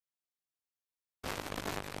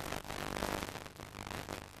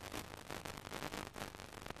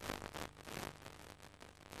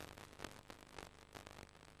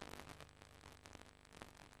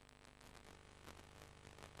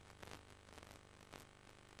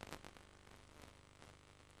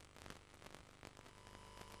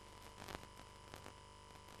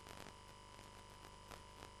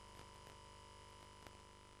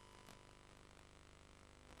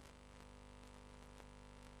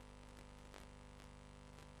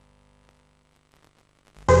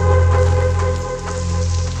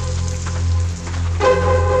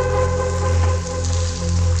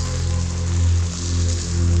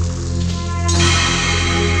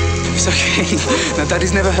Now,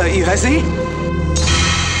 Daddy's never hurt you, has he?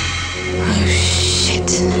 Oh,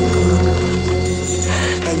 shit.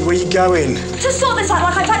 And where you going? To sort this out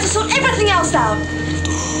like I've had to sort everything else out.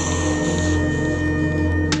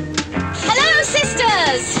 Hello,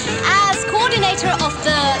 sisters! As coordinator of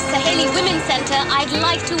the Saheli Women's Centre, I'd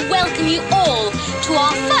like to welcome you all to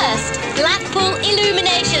our first Blackpool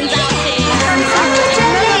Illuminations outing.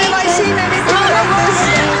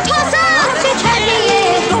 Toss up!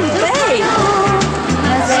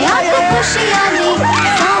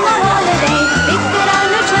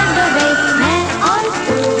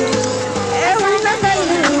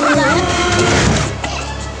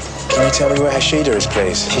 Can you tell me where Skeeter is,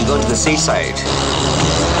 please? She's going to the seaside.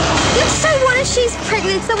 So what if she's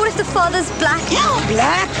pregnant? So what if the father's black?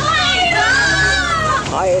 Black?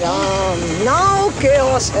 Ident. No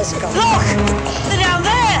chaos has come. Look! They're down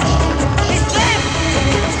there! It's them!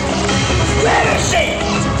 Where is she?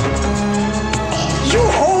 You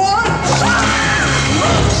whore!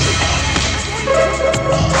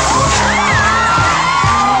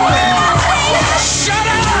 Shut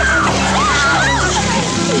up!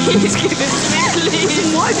 Please give it to me,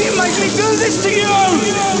 please. Why do you make me do this to you?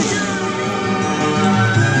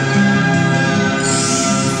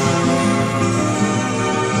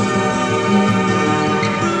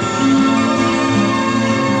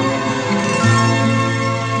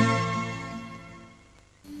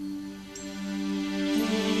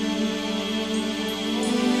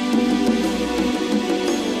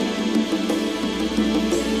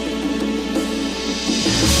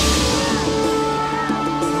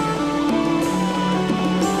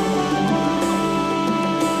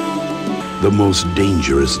 The most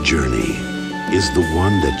dangerous journey is the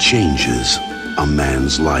one that changes a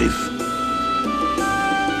man's life.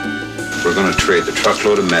 We're going to trade the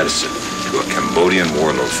truckload of medicine to a Cambodian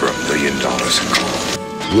warlord for $1 million in gold.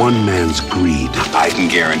 One man's greed. I can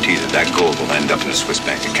guarantee that gold will end up in a Swiss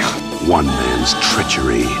bank account. One man's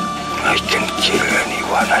treachery. I can kill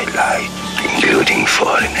anyone I like, including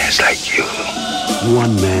foreigners like you.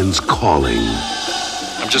 One man's calling.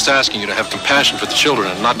 I'm just asking you to have compassion for the children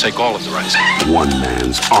and not take all of the rice. One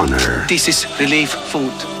man's honor. This is relief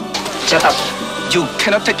food. Shut up. You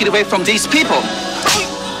cannot take it away from these people.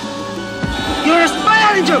 You're a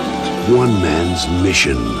spy agent! One man's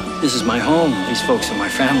mission. This is my home. These folks are my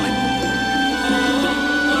family.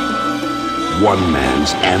 One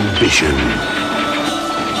man's ambition.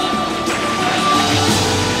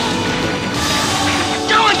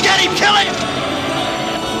 Go and get him! Kill him!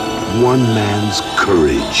 One man's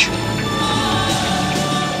courage.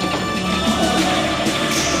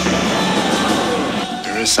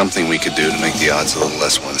 There is something we could do to make the odds a little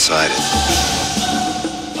less one-sided.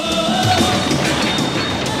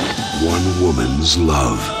 One woman's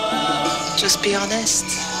love. Just be honest.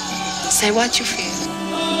 Say what you feel.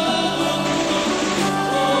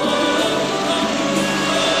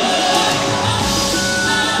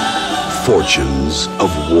 Fortunes of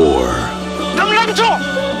war. Don't let him talk!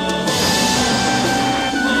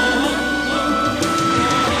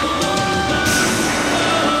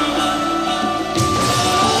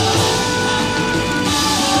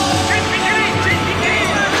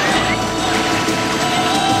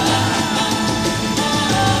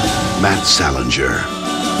 Matt Salinger,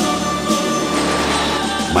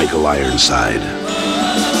 Michael Ironside,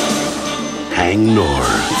 Hang Nor,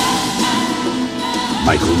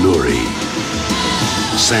 Michael Nouri,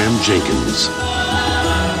 Sam Jenkins,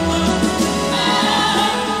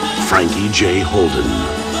 Frankie J. Holden,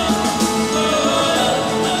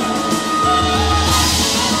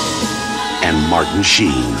 and Martin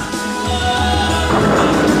Sheen.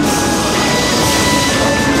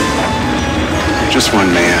 Just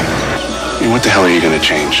one man. I mean, what the hell are you going to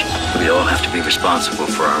change? We all have to be responsible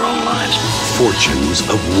for our own lives. Fortunes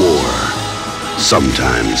of war.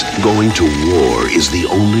 Sometimes going to war is the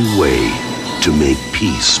only way to make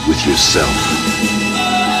peace with yourself.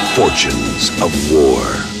 Fortunes of war.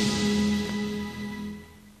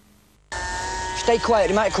 Stay quiet,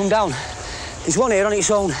 he might come down. There's one here on its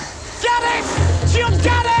own. Get it! She'll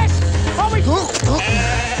get it! Oh, we...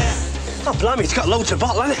 Oh, blimey, it's got loads of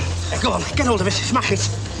bottle, hasn't it? Go on, get hold of it, smash it.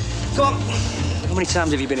 Go on. How many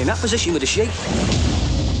times have you been in that position with a sheep?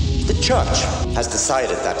 The church has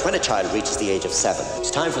decided that when a child reaches the age of 7, it's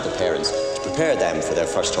time for the parents to prepare them for their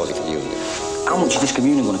first Holy Communion. How much is this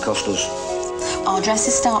communion going to cost us? Our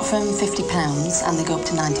dresses start from £50 and they go up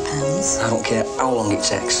to £90. I don't care how long it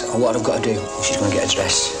takes or what I've got to do if she's going to get a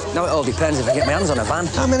dress. Now, it all depends if I get my hands on a van.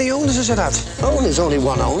 How many owners has it had? Oh, there's only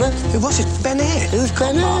one owner. Who was it? Ben Eyre? Who's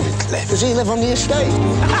Ben Eyre? Does he live on the estate?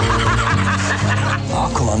 Oh,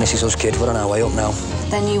 come on, this is us, kid. We're on our way up now.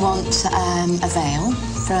 Then you want a veil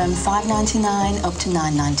from $5.99 up to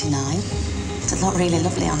 $9.99. Does look really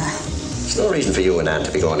lovely on her. There's no reason for you and Anne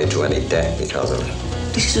to be going into any debt because of it.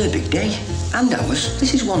 This is her big day. And ours.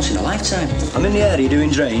 This is once in a lifetime. I'm in the area doing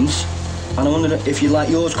drains, and I wonder if you'd like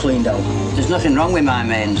yours cleaned out. There's nothing wrong with my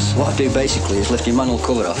mains. What I do basically is lift your manhole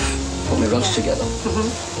cover off, put my rods together,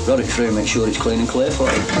 rod it through, make sure it's clean and clear for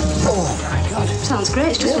you. Oh, my God. Sounds great.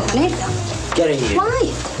 It's just what I need. Get in here.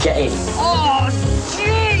 Why? Get in. Oh,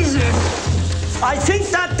 Jesus! I think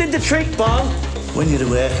that did the trick, Bob. When you're a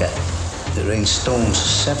worker, it rains stones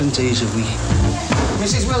 7 days a week.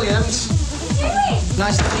 Mrs. Williams.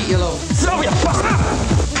 Nice to meet you, love. Throw your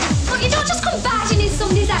Look, you don't just come batting in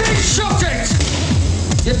somebody's house. Then shut it!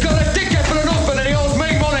 You've got a dickhead for an husband and he owes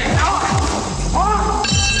me money.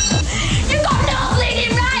 You've got no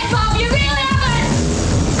bleeding right, Bob. You really haven't.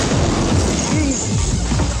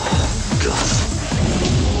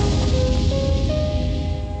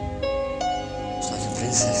 It's like a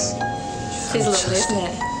princess. She's lovely, isn't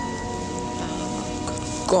it?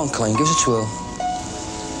 Go on, Colleen, give us a twirl.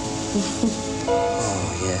 Oh,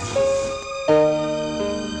 yeah.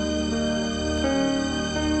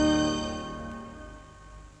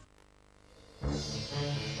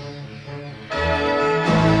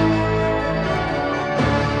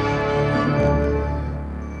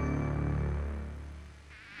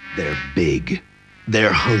 They're big,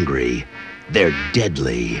 they're hungry, they're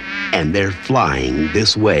deadly, and they're flying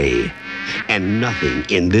this way. And nothing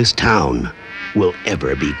in this town will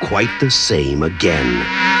ever be quite the same again.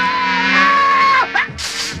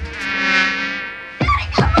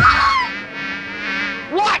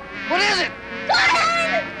 What? What is it?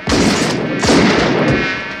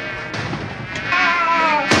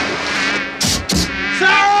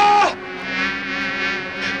 Sarah!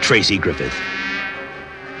 Tracy Griffith,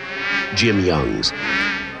 Jim Youngs,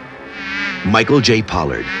 Michael J.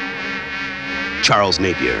 Pollard, Charles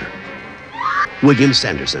Napier, William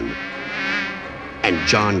Sanderson, and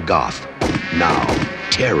John Goff. Now,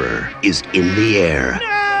 terror is in the air.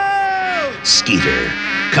 No! Skeeter,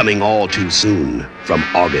 coming all too soon from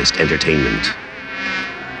August Entertainment.